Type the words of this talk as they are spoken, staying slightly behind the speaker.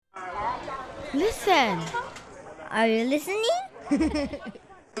Listen. Are you listening?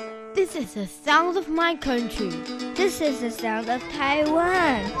 This is the sound of my country. This is the sound of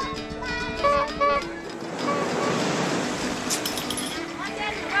Taiwan.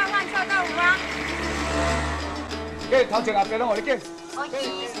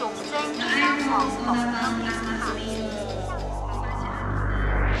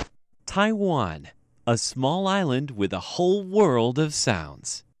 Taiwan, a small island with a whole world of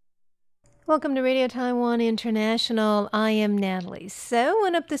sounds. Welcome to Radio Taiwan International. I am Natalie. So,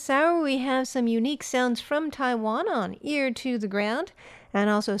 up this hour, we have some unique sounds from Taiwan on Ear to the Ground, and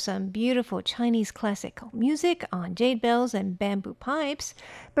also some beautiful Chinese classical music on jade bells and bamboo pipes.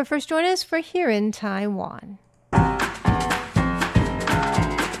 But first, join us for Here in Taiwan.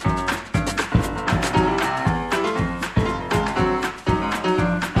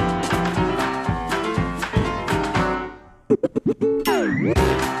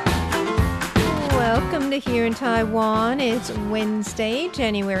 Welcome to Here in Taiwan. It's Wednesday,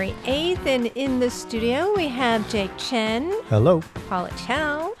 January 8th, and in the studio we have Jake Chen. Hello. Paula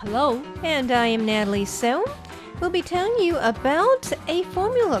Chow. Hello. And I am Natalie So. We'll be telling you about a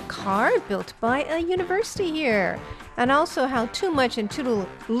formula car built by a university here, and also how too much and too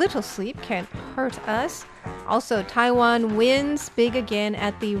little sleep can hurt us. Also, Taiwan wins big again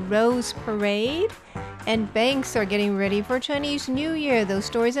at the Rose Parade. And banks are getting ready for Chinese New Year. Those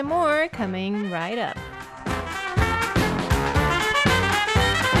stories and more coming right up.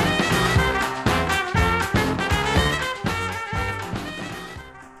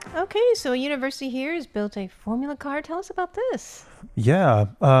 Okay, so a university here has built a formula car. Tell us about this. Yeah,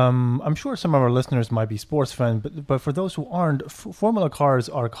 I'm sure some of our listeners might be sports fans, but for those who aren't, formula cars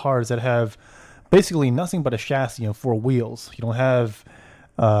are cars that have basically nothing but a chassis and four wheels. You don't have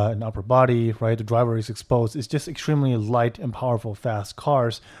an upper body, right? The driver is exposed. It's just extremely light and powerful, fast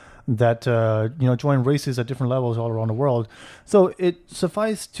cars that join races at different levels all around the world. So it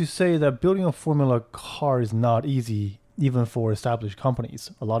suffice to say that building a formula car is not easy, even for established companies.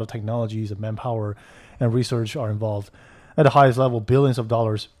 A lot of technologies and manpower and research are involved. At the highest level, billions of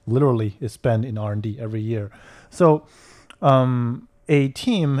dollars literally is spent in R&D every year. So a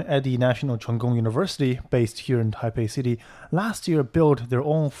team at the National Cheng Kung University, based here in Taipei City, last year built their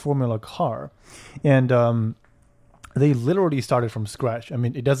own formula car. And they literally started from scratch. I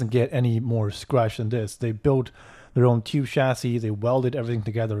mean, it doesn't get any more scratch than this. They built their own tube chassis. They welded everything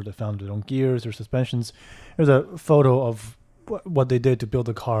together. They found their own gears, their suspensions. There's a photo of what they did to build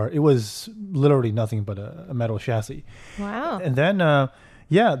the car. It was literally nothing but a metal chassis. Wow. And then,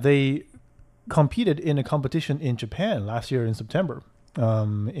 they competed in a competition in Japan last year in September.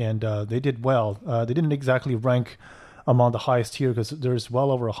 And they did well. They didn't exactly rank among the highest tier because there's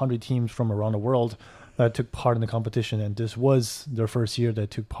well over 100 teams from around the world that took part in the competition, and this was their first year that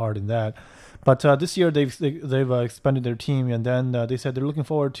took part in that. But this year they've expanded their team, and then they said they're looking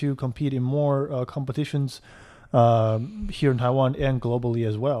forward to compete in more competitions here in Taiwan and globally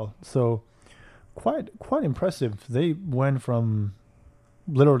as well. So quite impressive. They went from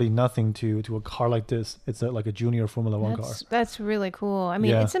literally nothing to a car like this. It's like a junior Formula One car. That's really cool. I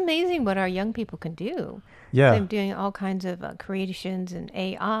mean, It's amazing what our young people can do. Yeah. They're doing all kinds of creations in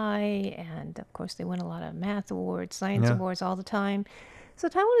AI, and of course they win a lot of math awards, science awards all the time. So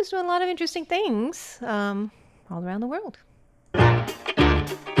Taiwan is doing a lot of interesting things all around the world.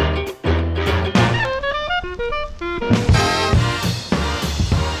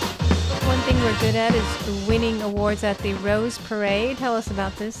 One thing we're good at is winning awards at the Rose Parade. Tell us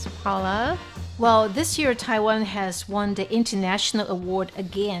about this, Paula. Well, this year Taiwan has won the international award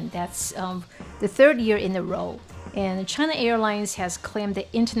again. That's the third year in a row. And China Airlines has claimed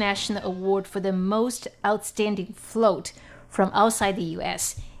the international award for the most outstanding float from outside the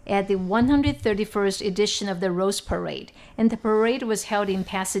U.S. at the 131st edition of the Rose Parade. And the parade was held in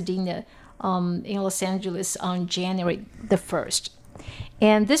Pasadena, in Los Angeles on January the 1st.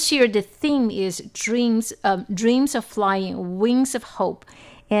 And this year the theme is dreams of flying, wings of hope.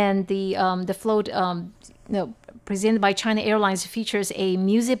 And the float presented by China Airlines features a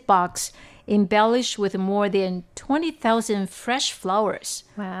music box embellished with more than 20,000 fresh flowers.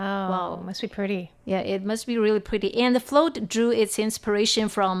 Wow. Must be pretty. Yeah, it must be really pretty. And the float drew its inspiration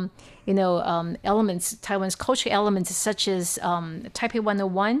from, elements, Taiwan's cultural elements such as Taipei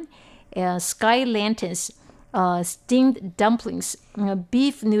 101, sky lanterns, steamed dumplings,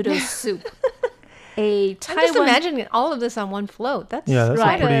 beef noodle soup. I'm just imagining all of this on one float. That's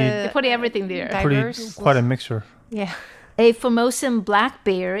right. They put everything there. Quite a mixture. Yeah. A Formosan black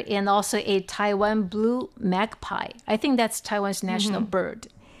bear and also a Taiwan blue magpie. I think that's Taiwan's national bird.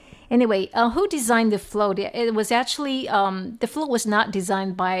 Anyway, who designed the float? It was actually, the float was not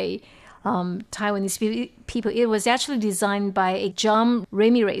designed by Taiwanese people. It was actually designed by John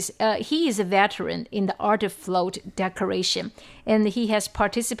Ramirez. He is a veteran in the art of float decoration, and he has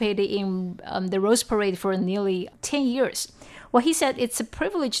participated in the Rose Parade for nearly 10 years. Well, he said it's a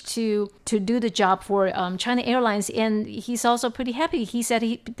privilege to do the job for China Airlines, and he's also pretty happy. He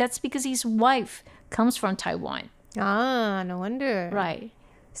said that's because his wife comes from Taiwan. Ah, no wonder. Right.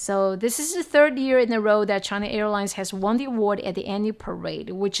 So this is the third year in a row that China Airlines has won the award at the annual parade,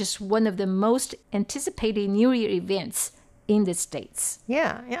 which is one of the most anticipated New Year events in the States.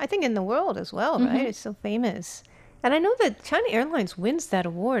 Yeah, I think in the world as well, right? It's so famous. And I know that China Airlines wins that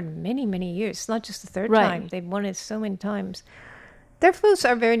award many, many years. It's not just the third time. They've won it so many times. Their floats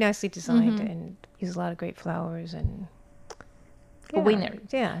are very nicely designed and use a lot of great flowers and... A winner.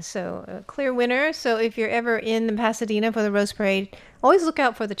 Yeah, so a clear winner. So if you're ever in Pasadena for the Rose Parade, always look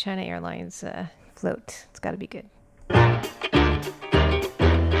out for the China Airlines float. It's got to be good.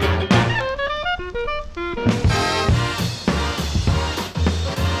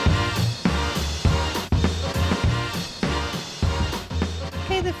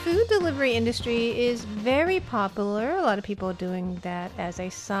 Okay, the food delivery industry is very popular. A lot of people are doing that as a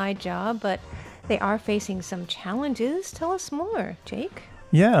side job, but they are facing some challenges. Tell us more, Jake.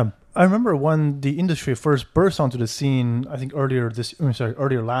 Yeah, I remember when the industry first burst onto the scene. I think earlier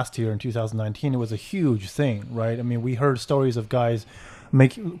last year in 2019, it was a huge thing, right? I mean, we heard stories of guys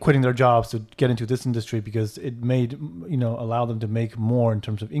quitting their jobs to get into this industry because it made allow them to make more in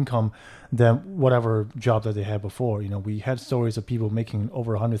terms of income than whatever job that they had before. We had stories of people making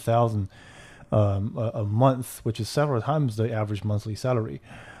over 100,000 a month, which is several times the average monthly salary.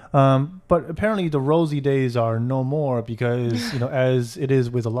 But apparently the rosy days are no more because, as it is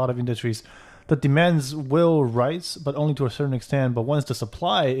with a lot of industries, the demands will rise, but only to a certain extent. But once the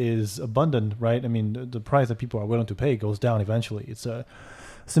supply is abundant, right? I mean, the price that people are willing to pay goes down eventually. It's a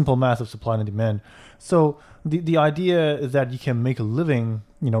simple math of supply and demand. So the idea that you can make a living,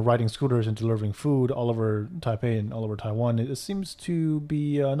 riding scooters and delivering food all over Taipei and all over Taiwan, it seems to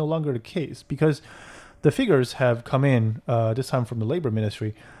be no longer the case because the figures have come in, this time from the Labor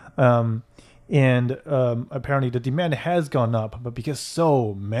Ministry. And apparently the demand has gone up, but because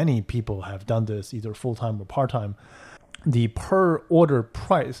so many people have done this, either full-time or part-time, the per-order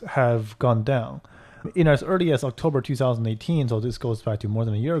price have gone down. In as early as October 2018, so this goes back to more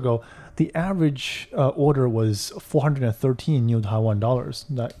than a year ago, the average order was 413 new Taiwan dollars.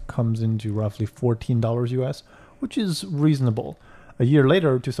 That comes into roughly $14 US, which is reasonable. A year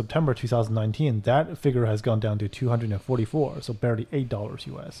later, to September 2019, that figure has gone down to 244, so barely $8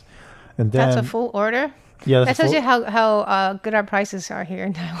 US. And then, that's a full order? Yeah. That tells you how good our prices are here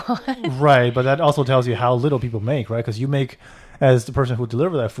in Taiwan. Right, but that also tells you how little people make, right? Because you make, as the person who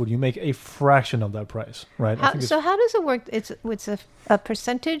delivers that food, you make a fraction of that price, right? So how does it work? It's a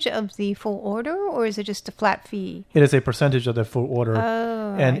percentage of the full order, or is it just a flat fee? It is a percentage of the full order.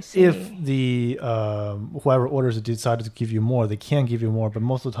 Oh, and I see. If the whoever orders it decided to give you more, they can give you more, but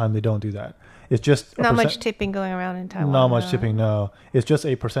most of the time they don't do that. It's just not much tipping going around in Taiwan. Not much tipping, no. It's just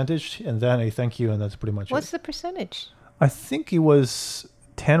a percentage and then a thank you, and that's pretty much it. What's the percentage? I think it was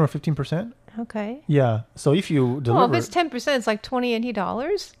 10 or 15%. Okay. Yeah. So if you deliver... if it's 10%, it's like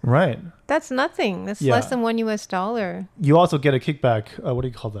 $20. Right. That's nothing. That's less than $1 US. You also get a kickback. What do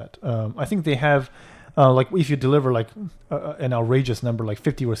you call that? I think they have... like if you deliver like an outrageous number, like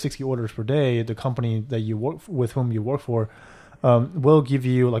 50 or 60 orders per day, the company that you work with whom you work for will give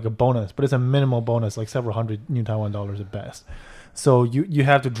you like a bonus, but it's a minimal bonus, like several hundred new Taiwan dollars at best. So you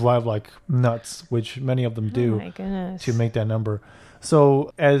have to drive like nuts, which many of them do, to make that number.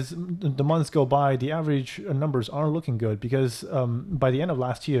 So as the months go by, the average numbers aren't looking good because by the end of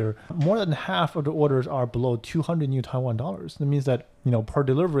last year, more than half of the orders are below 200 new Taiwan dollars. That means that, per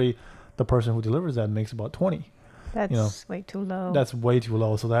delivery, the person who delivers that makes about 20. That's way too low. That's way too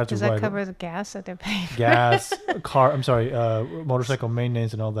low. So they have Does that cover the gas that they're paying? Gas, motorcycle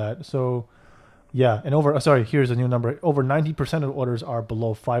maintenance and all that. So, yeah. And here's a new number. Over 90% of orders are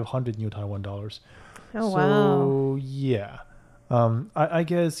below 500 new Taiwan dollars. Oh, wow. So, yeah. I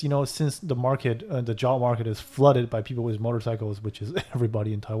guess, since the market, the job market is flooded by people with motorcycles, which is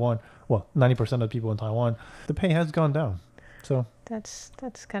everybody in Taiwan, well, 90% of people in Taiwan, the pay has gone down. So that's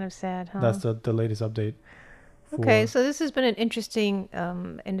kind of sad, huh? That's the latest update. Okay, so this has been an interesting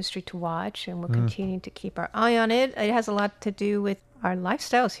industry to watch, and we'll continue to keep our eye on it. It has a lot to do with our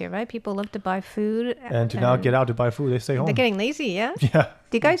lifestyles here, right? People love to buy food. And to not get out to buy food, they stay home. They're getting lazy, yeah? Yeah.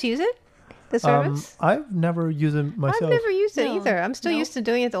 Do you guys use it, the service? I've never used it myself. I've never used it either. I'm still used to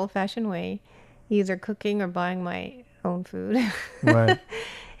doing it the old-fashioned way, either cooking or buying my own food. Right.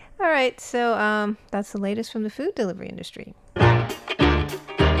 All right, so that's the latest from the food delivery industry.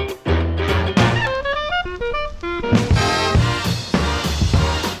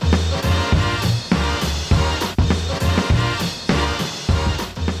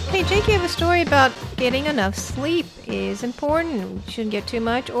 about getting enough sleep is important. You shouldn't get too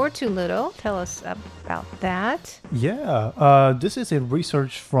much or too little. Tell us about that. Yeah, this is a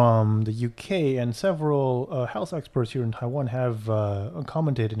research from the UK, and several health experts here in Taiwan have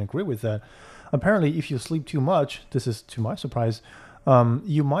commented and agree with that. Apparently, if you sleep too much, this is to my surprise,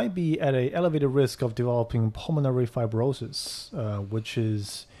 you might be at an elevated risk of developing pulmonary fibrosis, which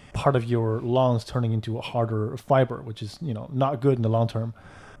is part of your lungs turning into a harder fiber, which is, not good in the long term.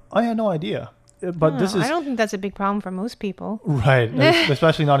 I had no idea. But this is... I don't think that's a big problem for most people. Right,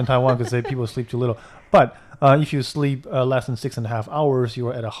 especially not in Taiwan because people sleep too little. But if you sleep less than 6.5 hours, you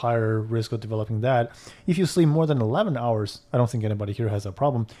are at a higher risk of developing that. If you sleep more than 11 hours, I don't think anybody here has a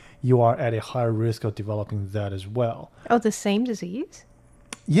problem, you are at a higher risk of developing that as well. Oh, the same disease?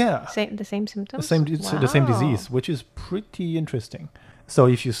 Yeah. The same symptoms? The same disease, which is pretty interesting. So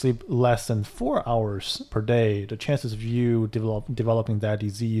if you sleep less than 4 hours per day, the chances of you developing that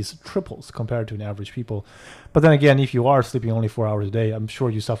disease triples compared to an average people. But then again, if you are sleeping only 4 hours a day, I'm sure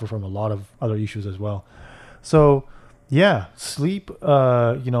you suffer from a lot of other issues as well. So yeah, sleep,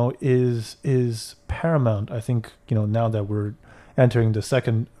 is paramount. I think, now that we're entering the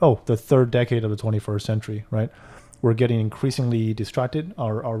third decade of the 21st century, right? We're getting increasingly distracted.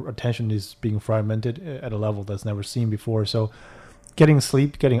 Our attention is being fragmented at a level that's never seen before. So getting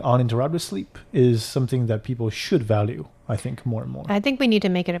uninterrupted sleep is something that people should value, I think, more and more. I think we need to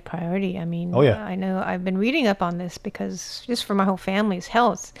make it a priority. I mean, I know I've been reading up on this because just for my whole family's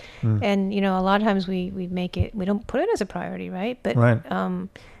health. And, a lot of times we don't put it as a priority, right? But, right.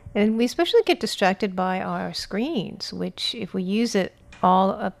 And we especially get distracted by our screens, which if we use it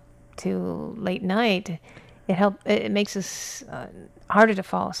all up to late night, it makes us harder to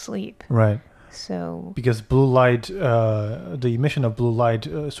fall asleep. Right. So because blue light, the emission of blue light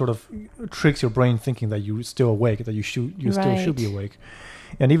sort of tricks your brain thinking that you're still awake, that you still should be awake.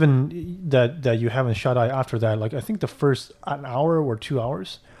 And even that you haven't shut eye after that, like I think the first an hour or 2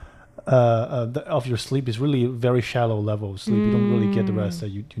 hours of your sleep is really very shallow level of sleep. You don't really get the rest that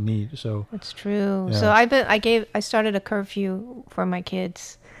you need. So that's true. Yeah. So I started a curfew for my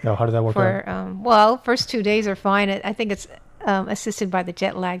kids. Oh, how did that work out? First 2 days are fine. I think it's assisted by the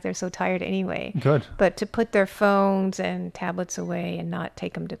jet lag. They're so tired anyway. Good. But to put their phones and tablets away and not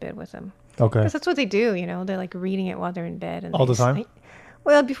take them to bed with them. Okay. Because that's what they do, They're like reading it while they're in bed. And all the time?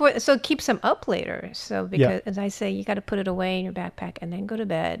 So it keeps them up later. So because, as I say, you got to put it away in your backpack and then go to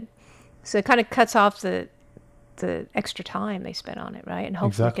bed. So it kind of cuts off the extra time they spend on it, right? And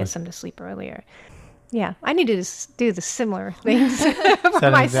hopefully it gets them to sleep earlier. Yeah, I need to do the similar things for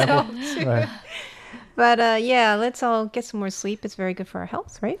myself too. Right. But let's all get some more sleep. It's very good for our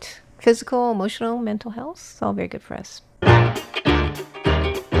health, right? Physical, emotional, mental health. It's all very good for us.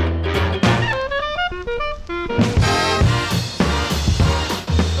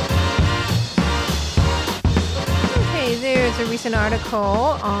 Okay, there's a recent article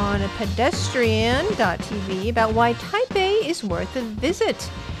on pedestrian.tv about why Taipei is worth a visit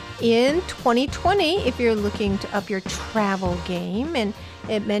in 2020 if you're looking to up your travel game. And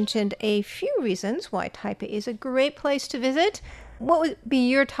it mentioned a few reasons why Taipei is a great place to visit. What would be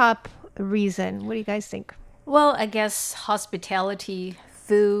your top reason? What do you guys think? Well, I guess hospitality,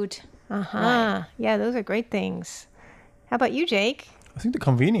 food. Right. Yeah, those are great things. How about you, Jake? I think the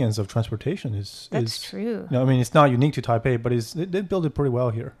convenience of transportation is true. I mean, it's not unique to Taipei, but they build it pretty well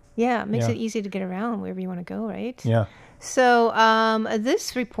here. Yeah, it makes it easy to get around wherever you want to go, right? Yeah. So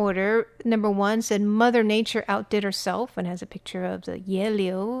this reporter, number one, said Mother Nature outdid herself and has a picture of the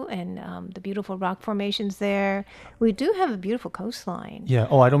Yeliu and the beautiful rock formations there. We do have a beautiful coastline. Yeah.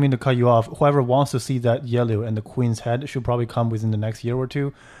 Oh, I don't mean to cut you off. Whoever wants to see that Yeliu and the Queen's Head should probably come within the next year or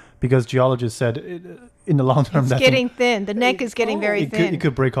two, because geologists said in the long term it's getting thin. The neck is getting very thin. It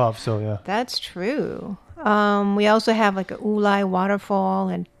could break off. So yeah. That's true. We also have like a Ulai waterfall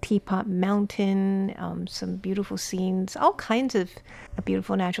and Teapot Mountain, some beautiful scenes, all kinds of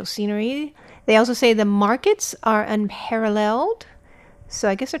beautiful natural scenery. They also say the markets are unparalleled. So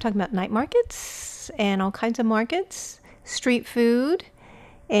I guess they're talking about night markets and all kinds of markets, street food.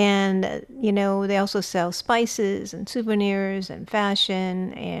 And, they also sell spices and souvenirs and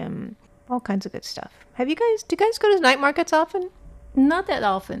fashion and all kinds of good stuff. Do you guys go to night markets often? Not that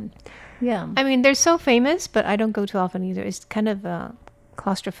often. Yeah. I mean, they're so famous, but I don't go too often either. It's kind of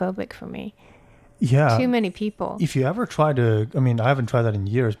claustrophobic for me. Yeah. Too many people. If you ever try to, I haven't tried that in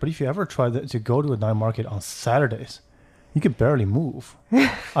years, but if you ever try to go to a night market on Saturdays, you could barely move.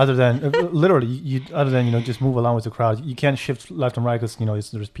 Other than, just move along with the crowd. You can't shift left and right because,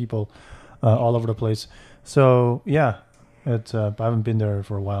 there's people all over the place. So, yeah. It's I haven't been there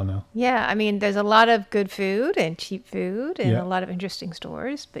for a while now. Yeah, I mean, there's a lot of good food and cheap food and Yeah. a lot of interesting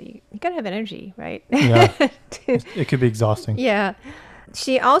stores, but you gotta have energy, right? Yeah. It could be exhausting. Yeah.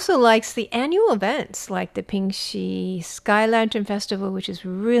 She also likes the annual events like the Pingxi Sky Lantern Festival, which is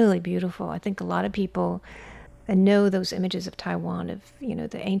really beautiful. I think a lot of people know those images of Taiwan, of,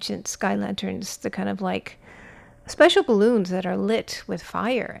 the ancient sky lanterns, the kind of like special balloons that are lit with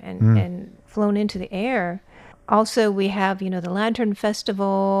fire and flown into the air. Also, we have, the Lantern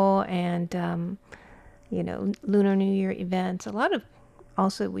Festival and, Lunar New Year events. A lot of,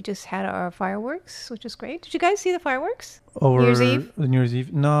 also, we just had our fireworks, which is great. Did you guys see the fireworks? Over New Year's Eve? New Year's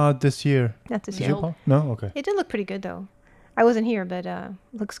Eve? No, this year. Not this Did year. you, Paul? No? Okay. It did look pretty good, though. I wasn't here, but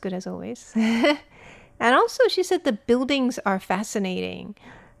looks good as always. And also, she said the buildings are fascinating,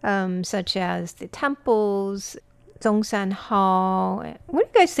 such as the temples, Zhongshan Hall. What do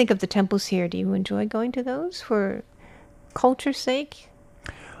you guys think of the temples here? Do you enjoy going to those for culture's sake?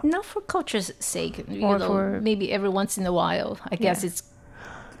 Not for culture's sake, Or for- maybe every once in a while. I guess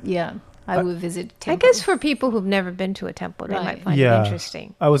I would visit I temples. guess for people who've never been to a temple, they might Right. find it Yeah.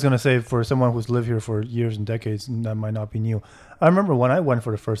 interesting. I was going to say, for someone who's lived here for years and decades, that might not be new. I remember when I went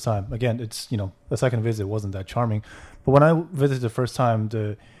for the first time, again, it's, the second visit wasn't that charming. But when I visited the first time,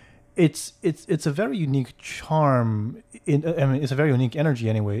 it's a very unique charm. It's a very unique energy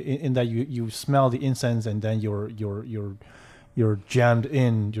anyway, in that you smell the incense and then you're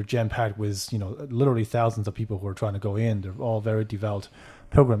jam packed with, literally thousands of people who are trying to go in. They're all very devout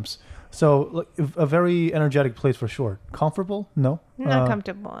pilgrims. So a very energetic place for sure. Comfortable? No. Not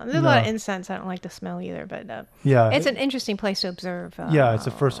comfortable. There's a lot of no. incense I don't like the smell either, but Yeah. it's an interesting place to observe. Yeah, it's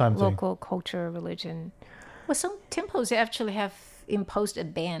a first-time thing. local culture, religion. Well, some temples actually have imposed a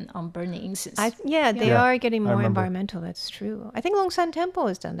ban on burning incense. They Yeah, are getting I more remember. environmental. That's true. I think Longsan Temple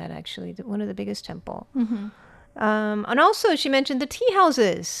has done that actually. One of the biggest temple. Mm-hmm. And also, she mentioned the tea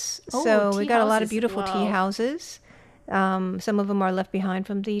houses. Oh, so we tea got a lot of houses. beautiful tea Wow. houses. Some of them are left behind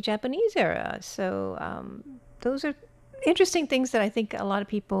from the Japanese era. So those are interesting things that I think a lot of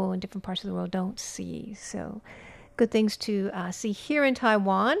people in different parts of the world don't see. So good things to see here in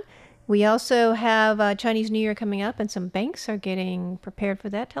Taiwan. We also have Chinese New Year coming up, and some banks are getting prepared for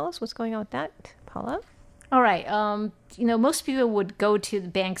that. Tell us what's going on with that, Paula. All right. Most people would go to the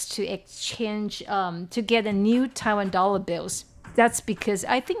banks to exchange, to get a new Taiwan dollar bills. That's because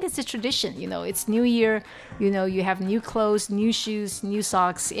I think it's a tradition. It's New Year. You have new clothes, new shoes, new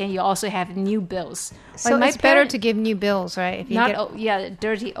socks, and you also have new bills. So Like it's better to give new bills, right? If you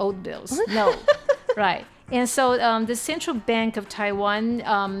dirty old bills. No, right. And so the Central Bank of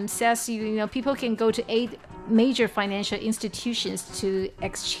Taiwan says people can go to 8 major financial institutions to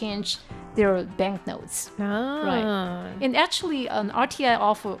exchange their banknotes. Right. And actually, RTI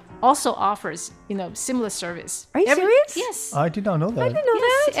also offers similar service. Are you serious? Yes. I did not know that. I didn't know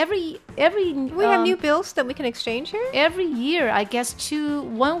Yes. that. Every We have new bills that we can exchange here? every year. I guess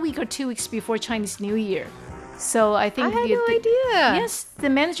 1 week or 2 weeks before Chinese New Year. So I think I had no idea. Yes, the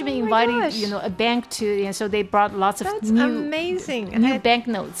management Oh my invited gosh. a bank to, and so they brought lots of That's new amazing. new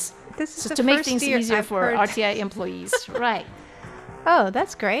banknotes. This is So the to make first things year easier I've for heard- RTI employees, right? Oh,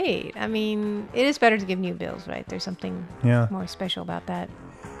 that's great. I mean, it is better to give new bills, right? There's something Yeah. more special about that.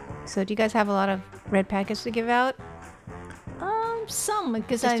 So, do you guys have a lot of red packets to give out? Some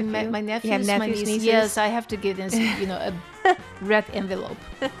because Just I a met few? my You nephews, have my nephews, nieces. nieces? Yes, I have to give them, a red envelope.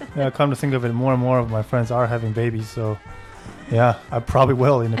 Yeah, come to think of it, more and more of my friends are having babies, so yeah, I probably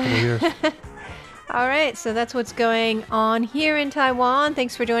will in a couple of years. All right, so that's what's going on here in Taiwan.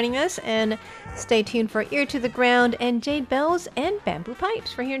 Thanks for joining us, and stay tuned for Ear to the Ground and Jade Bells and Bamboo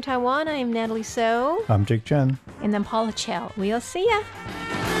Pipes. For here in Taiwan, I am Natalie So, I'm Jake Chen. And then Paula Chow. we'll see ya.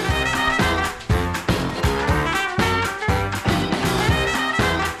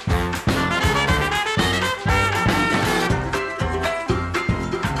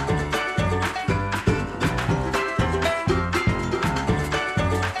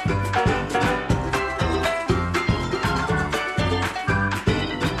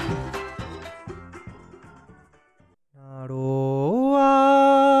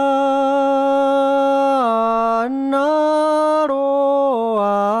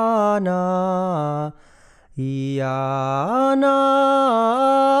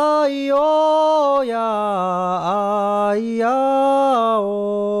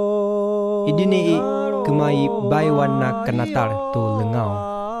 Idini kumai baiwana kanatar tu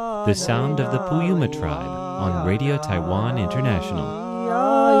lengau. The sound of the Puyuma tribe on Radio Taiwan International.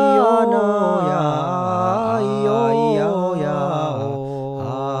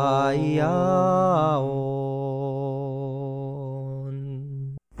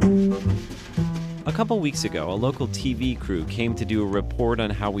 A couple weeks ago, a local TV crew came to do a report on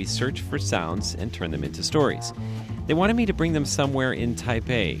how we search for sounds and turn them into stories. They wanted me to bring them somewhere in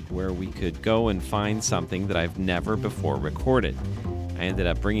Taipei where we could go and find something that I've never before recorded. I ended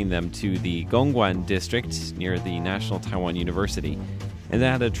up bringing them to the Gongguan district near the National Taiwan University. And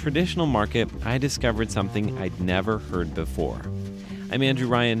at a traditional market, I discovered something I'd never heard before. I'm Andrew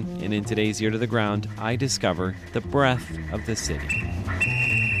Ryan, and in today's Ear to the Ground, I discover the breath of the city.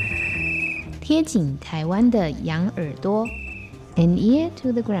 贴紧台湾的羊耳朵 An ear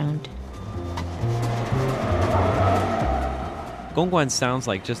to the ground. Gongguan sounds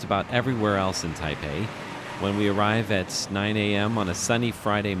like just about everywhere else in Taipei. When we arrive at 9 a.m. on a sunny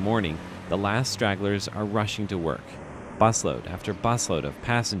Friday morning, the last stragglers are rushing to work. Busload after busload of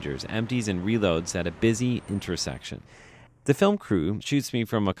passengers empties and reloads at a busy intersection. The film crew shoots me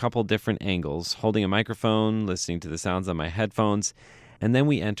from a couple different angles, holding a microphone, listening to the sounds on my headphones, and then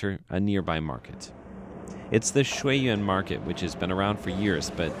we enter a nearby market. It's the Shuiyuan Market, which has been around for years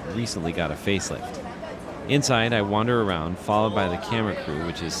but recently got a facelift. Inside, I wander around, followed by the camera crew,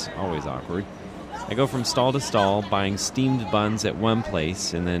 which is always awkward. I go from stall to stall, buying steamed buns at one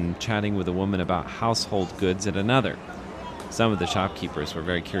place and then chatting with a woman about household goods at another. Some of the shopkeepers were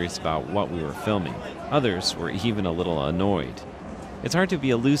very curious about what we were filming. Others were even a little annoyed. It's hard to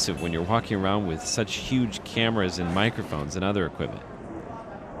be elusive when you're walking around with such huge cameras and microphones and other equipment.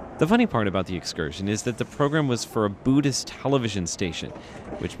 The funny part about the excursion is that the program was for a Buddhist television station,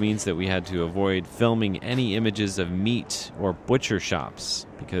 which means that we had to avoid filming any images of meat or butcher shops,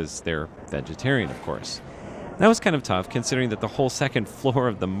 because they're vegetarian, of course. That was kind of tough, considering that the whole second floor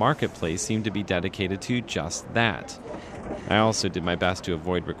of the marketplace seemed to be dedicated to just that. I also did my best to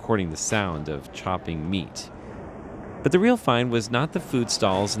avoid recording the sound of chopping meat. But the real find was not the food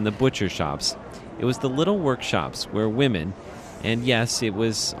stalls and the butcher shops. It was the little workshops where women, and yes, it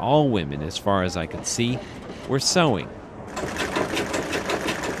was all women as far as I could see, were sewing.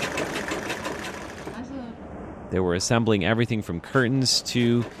 They were assembling everything from curtains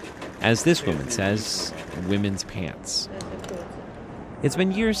to, as this woman says, women's pants. It's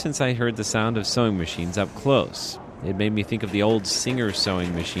been years since I heard the sound of sewing machines up close. It made me think of the old Singer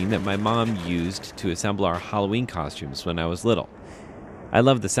sewing machine that my mom used to assemble our Halloween costumes when I was little. I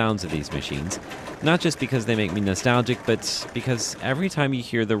love the sounds of these machines, not just because they make me nostalgic, but because every time you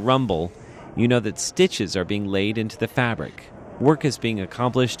hear the rumble, you know that stitches are being laid into the fabric, work is being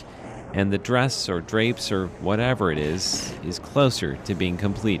accomplished, and the dress or drapes or whatever it is closer to being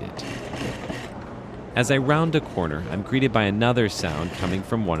completed. As I round a corner, I'm greeted by another sound coming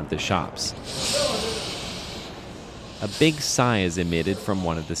from one of the shops. A big sigh is emitted from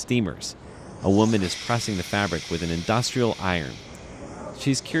one of the steamers. A woman is pressing the fabric with an industrial iron.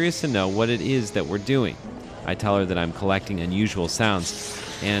 She's curious to know what it is that we're doing. I tell her that I'm collecting unusual sounds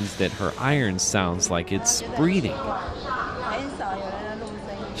and that her iron sounds like it's breathing.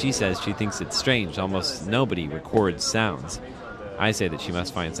 She says she thinks it's strange. Almost nobody records sounds. I say that she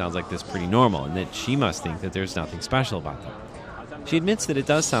must find sounds like this pretty normal and that she must think that there's nothing special about them. She admits that it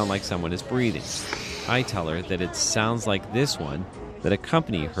does sound like someone is breathing. I tell her that it sounds like this one that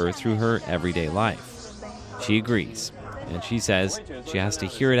accompany her through her everyday life. She agrees. And she says she has to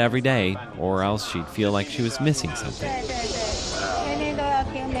hear it every day, or else she'd feel like she was missing something.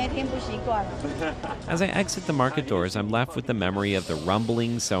 As I exit the market doors, I'm left with the memory of the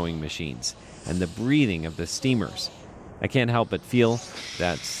rumbling sewing machines and the breathing of the steamers. I can't help but feel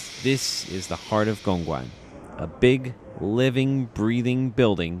that this is the heart of Gongguan, a big, living, breathing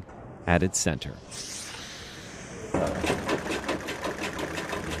building at its center.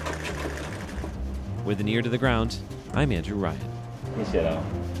 With an ear to the ground, I'm Andrew Ryan. 谢谢了。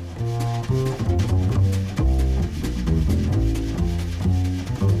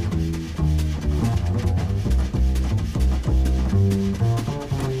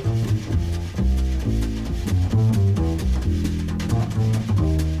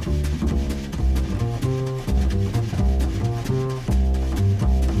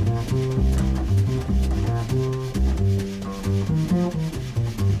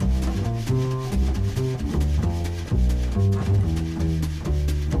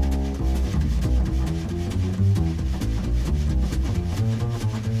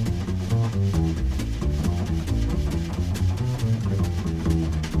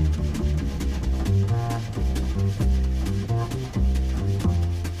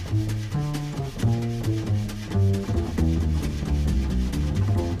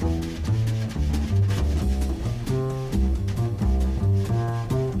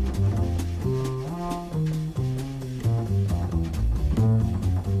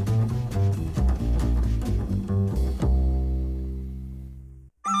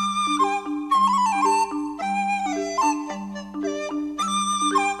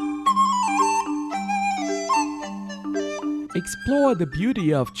explore the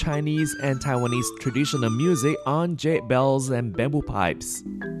beauty of Chinese and Taiwanese traditional music on jade bells and bamboo pipes.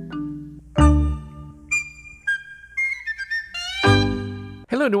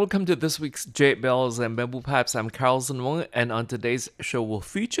 Hello and welcome to this week's Jade Bells and Bamboo Pipes. I'm Carlson Wong, and on today's show we'll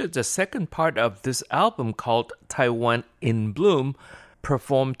feature the second part of this album called Taiwan in Bloom,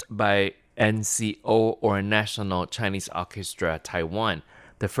 performed by NCO, or National Chinese Orchestra Taiwan.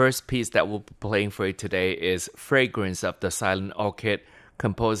 The first piece that we'll be playing for you today is Fragrance of the Silent Orchid,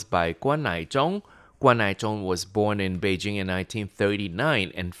 composed by Guan Naizhong. Guan Naizhong was born in Beijing in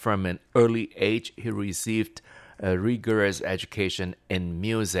 1939, and from an early age he received a rigorous education in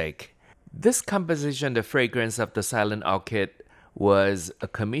music. This composition, The Fragrance of the Silent Orchid, was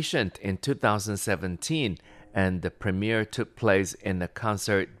commissioned in 2017, and the premiere took place in the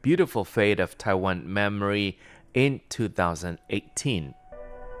concert Beautiful Fate of Taiwan Memory in 2018.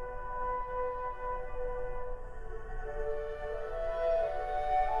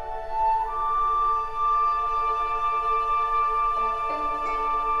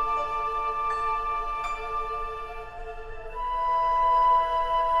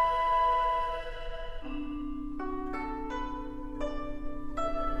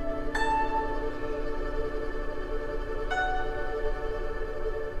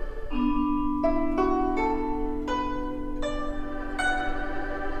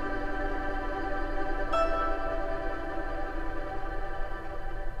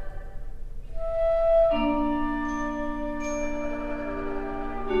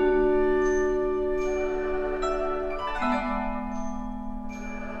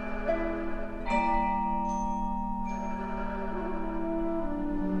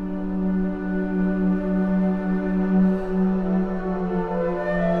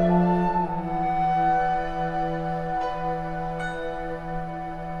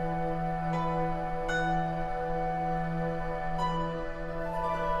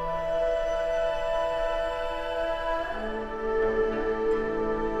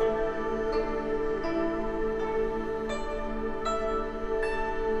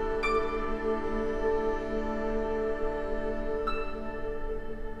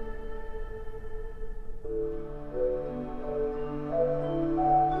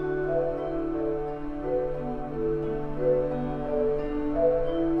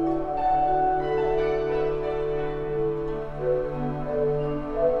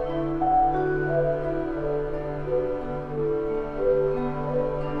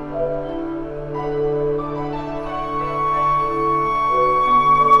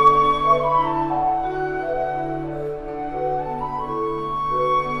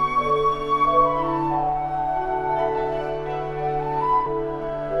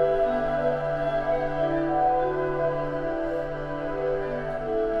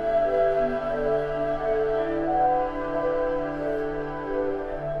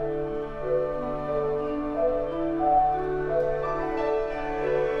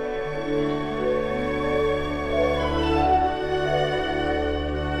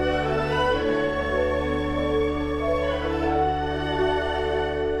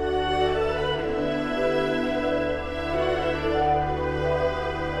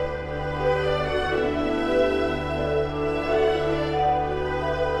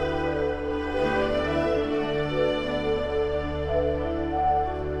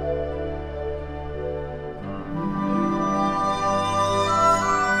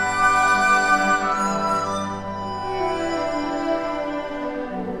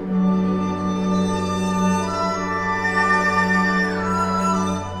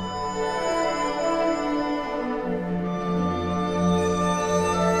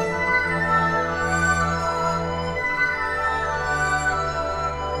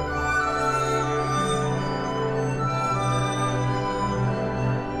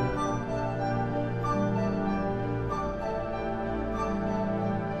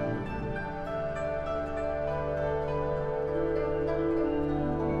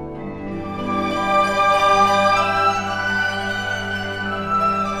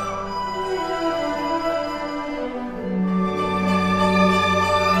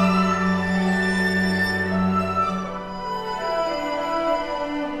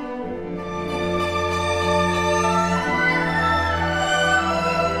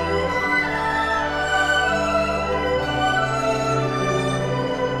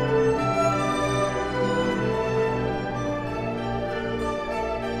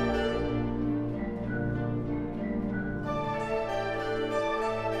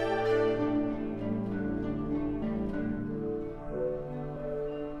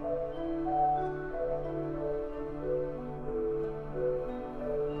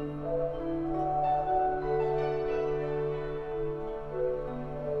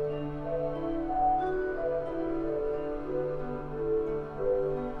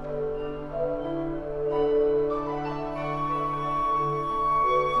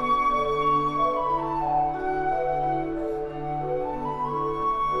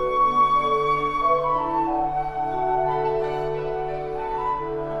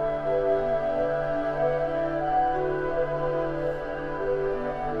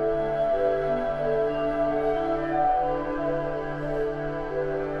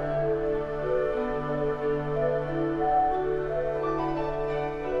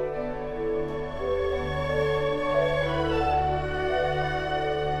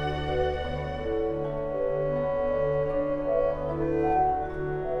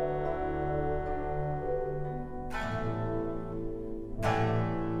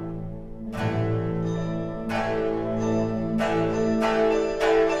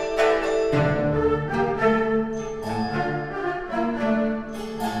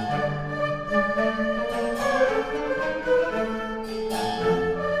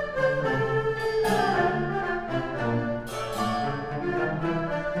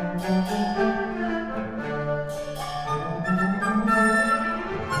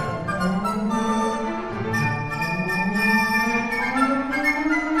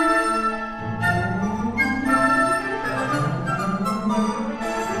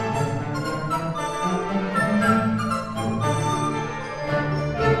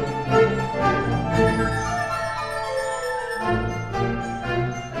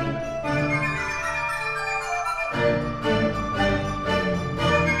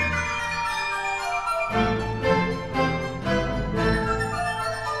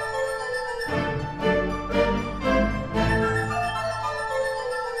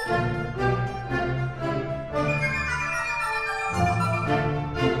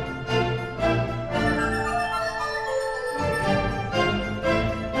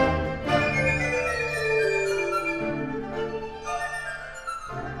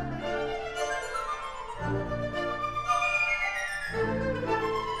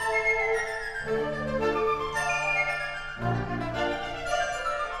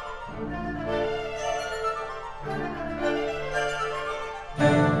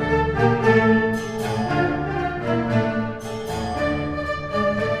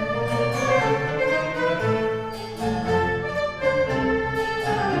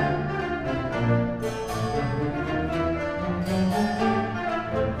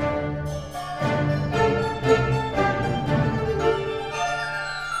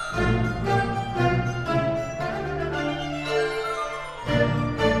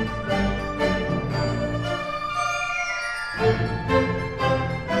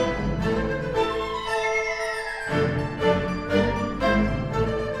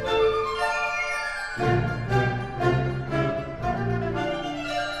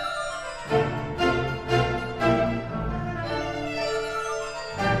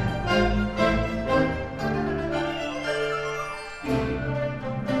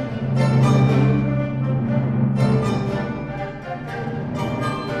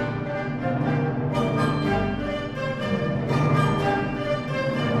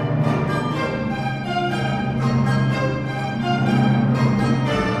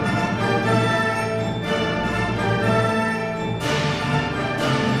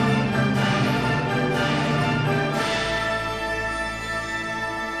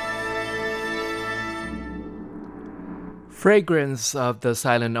 Fragrance of the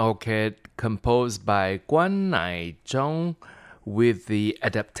Silent Orchid, composed by Guan Naizhong, with the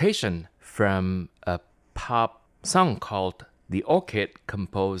adaptation from a pop song called The Orchid,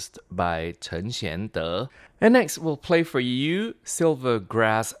 composed by Chen Xiande. And next we'll play for you Silver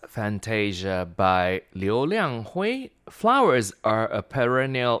Grass Fantasia by Liu Lianghui. Flowers are a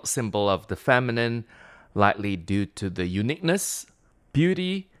perennial symbol of the feminine, likely due to the uniqueness,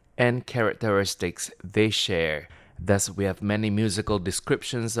 beauty, and characteristics they share. Thus, we have many musical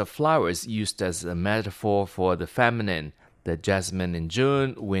descriptions of flowers used as a metaphor for the feminine. The jasmine in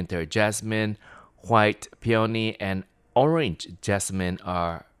June, winter jasmine, white peony, and orange jasmine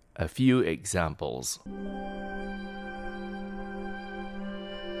are a few examples.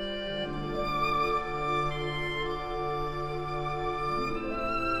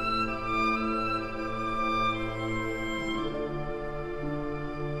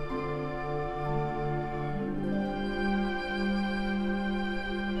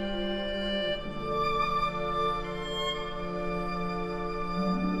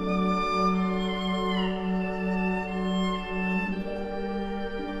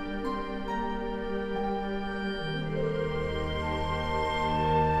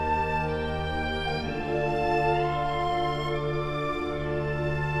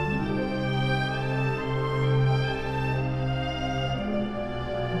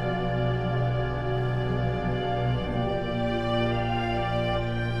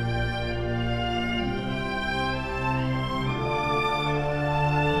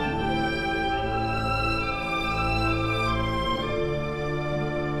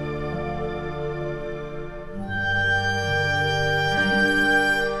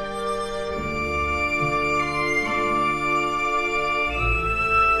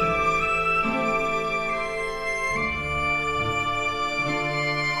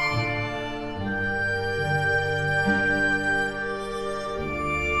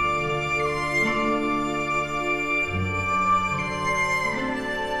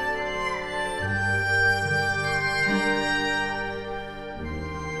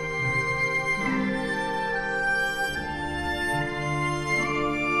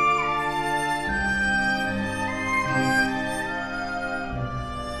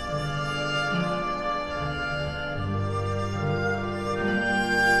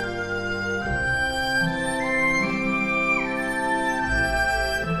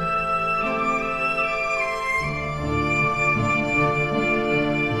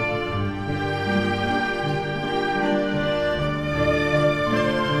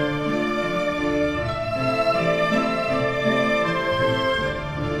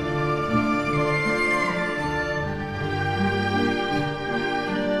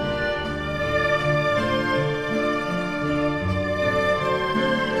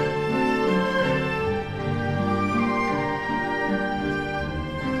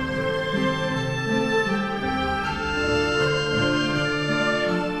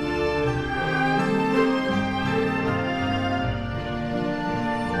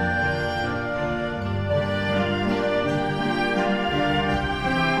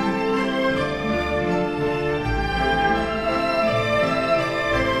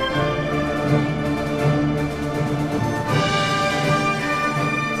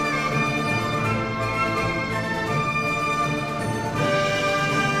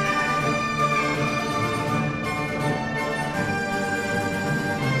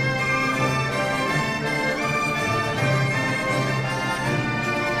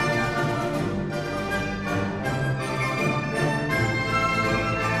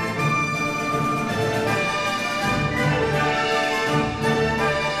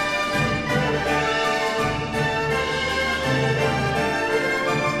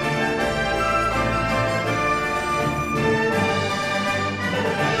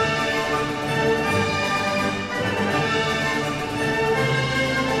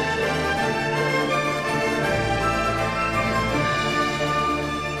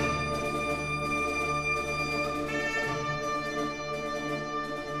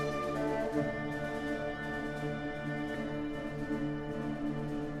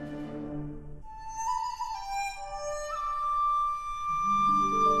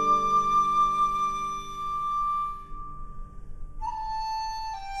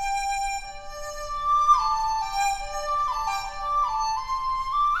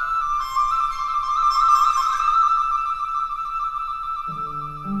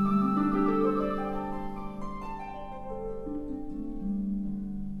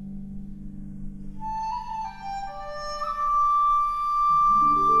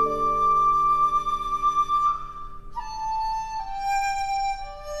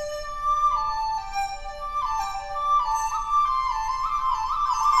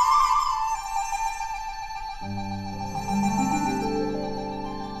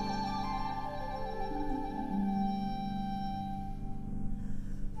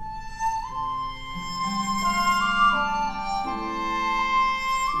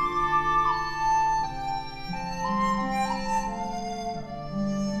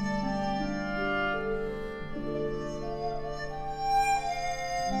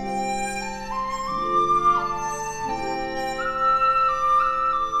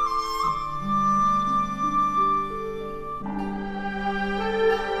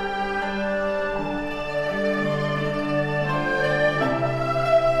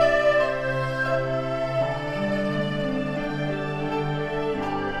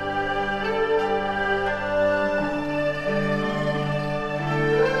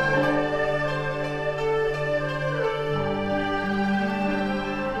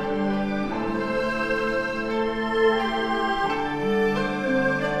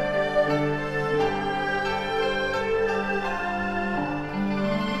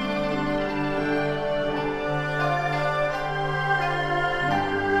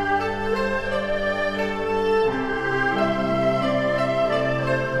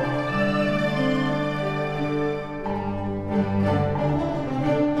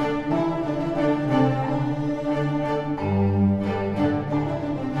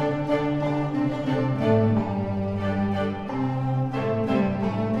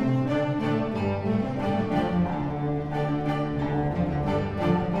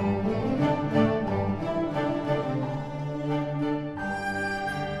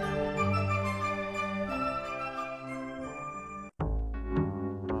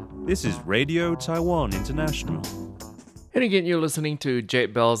 This is Radio Taiwan International. And again, you're listening to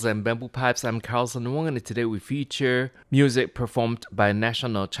Jade Bells and Bamboo Pipes. I'm Carlson Wong, and today we feature music performed by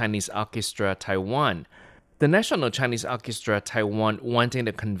National Chinese Orchestra Taiwan. The National Chinese Orchestra Taiwan, wanting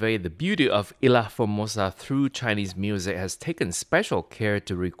to convey the beauty of Isla Formosa through Chinese music, has taken special care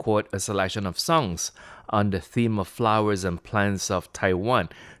to record a selection of songs on the theme of flowers and plants of Taiwan.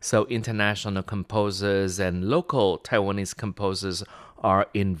 So international composers and local Taiwanese composers are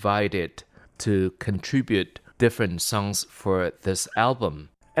invited to contribute different songs for this album.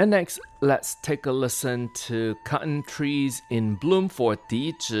 And next, let's take a listen to Cotton Trees in Bloom for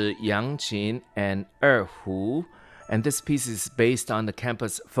Di Zhi, Yang Qin, and Hu. And this piece is based on the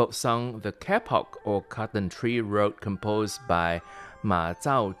campus folk song The Kapok or Cotton Tree Road, composed by Ma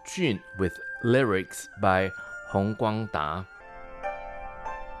Zhao Jun with lyrics by Hong Guangda.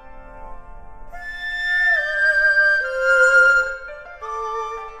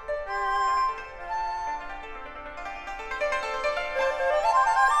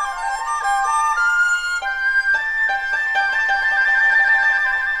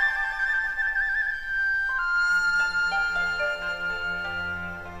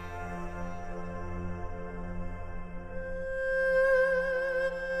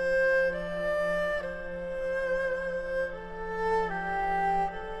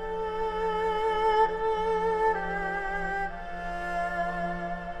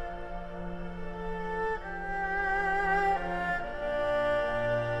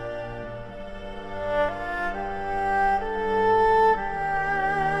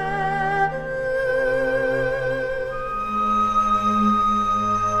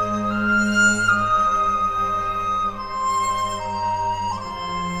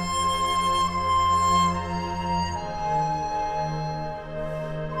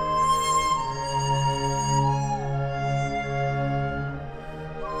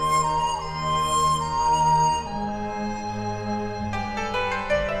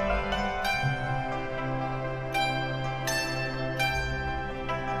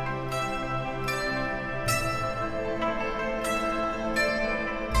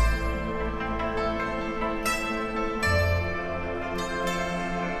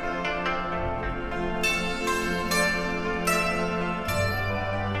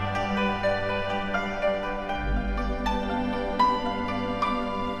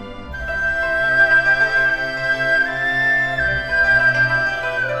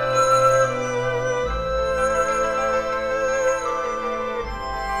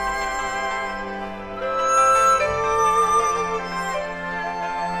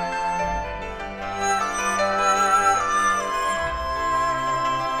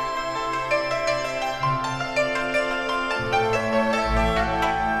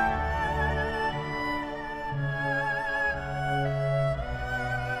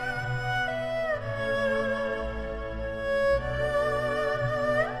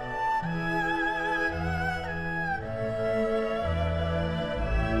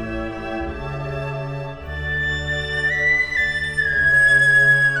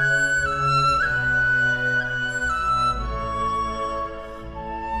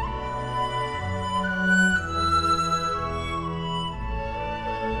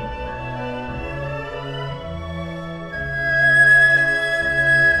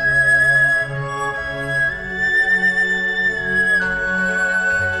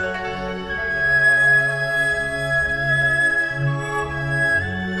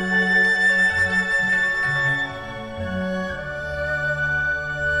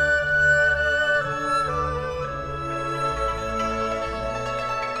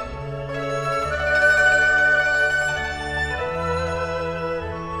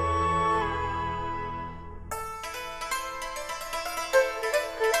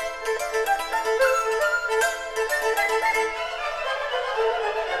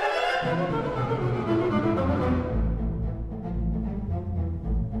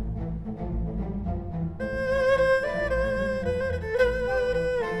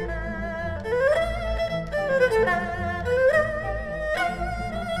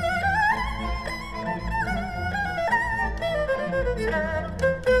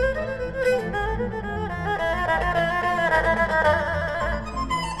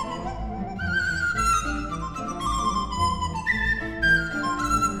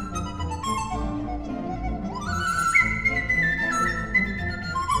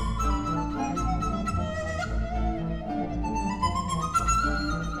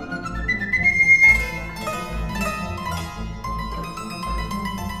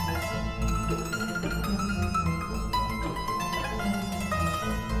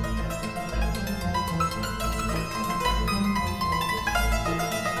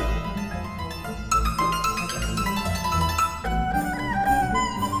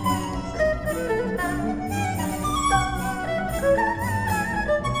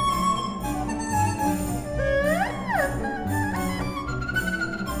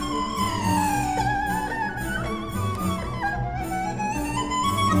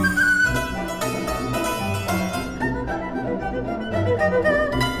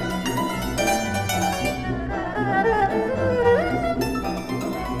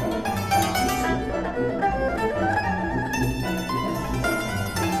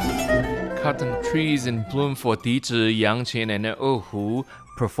 Trees in Bloom for Di Zhi, Yang Qin, and Oh Hu,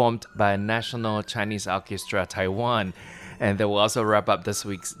 performed by National Chinese Orchestra Taiwan. And that will also wrap up this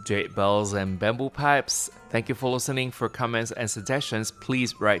week's Jade Bells and Bamboo Pipes. Thank you for listening. For comments and suggestions,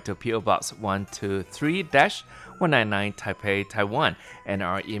 please write to P.O. Box 123-199 Taipei, Taiwan. And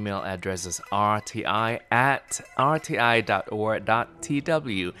our email address is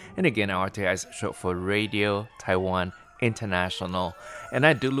rti@rti.org.tw. And again, RTI is short for Radio Taiwan International. And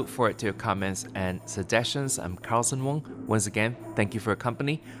I do look forward to your comments and suggestions. I'm Carlson Wong. Once again, thank you for your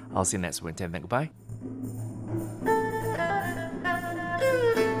company. I'll see you next winter. Goodbye.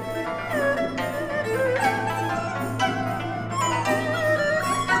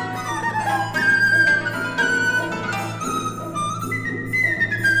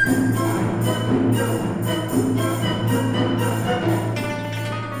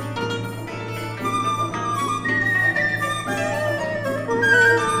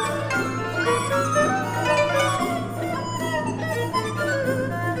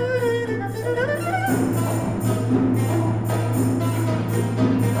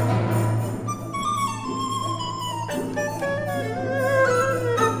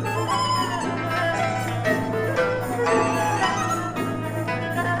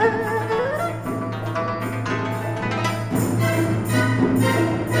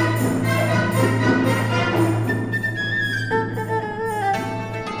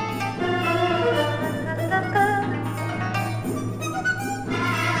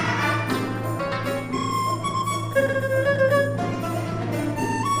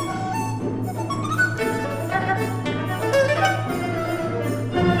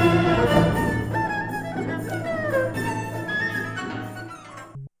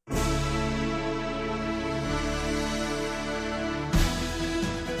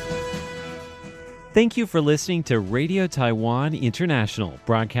 Thank you for listening to Radio Taiwan International,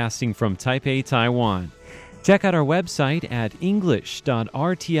 broadcasting from Taipei, Taiwan. Check out our website at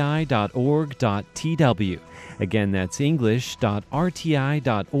english.rti.org.tw. Again, that's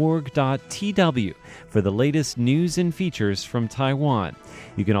english.rti.org.tw for the latest news and features from Taiwan.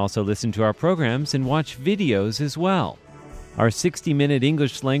 You can also listen to our programs and watch videos as well. Our 60-minute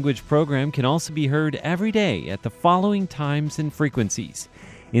English language program can also be heard every day at the following times and frequencies.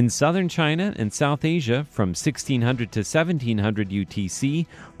 In southern China and South Asia from 1600 to 1700 UTC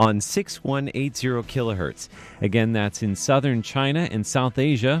on 6180 kHz. Again, that's in southern China and South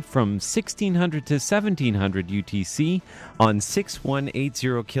Asia from 1600 to 1700 UTC on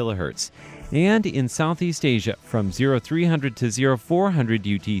 6180 kHz. And in Southeast Asia from 0300 to 0400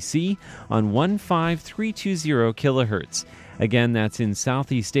 UTC on 15320 kHz. Again, that's in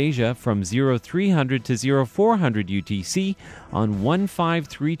Southeast Asia from 0300 to 0400 UTC on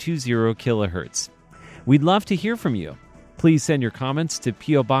 15320 kHz. We'd love to hear from you. Please send your comments to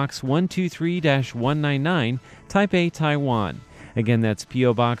P.O. Box 123-199, Taipei, Taiwan. Again, that's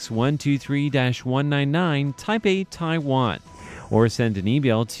P.O. Box 123-199, Taipei, Taiwan. Or send an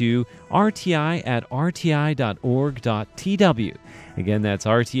email to rti@rti.org.tw. Again, that's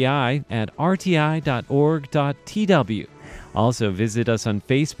rti@rti.org.tw. Also, visit us on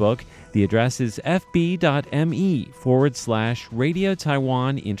Facebook. The address is fb.me/Radio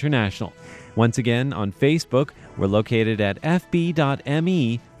Taiwan International. Once again, on Facebook, we're located at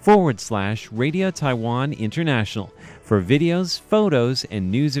fb.me/Radio Taiwan International for videos, photos, and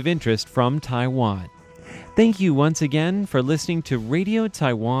news of interest from Taiwan. Thank you once again for listening to Radio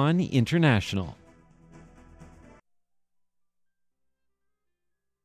Taiwan International.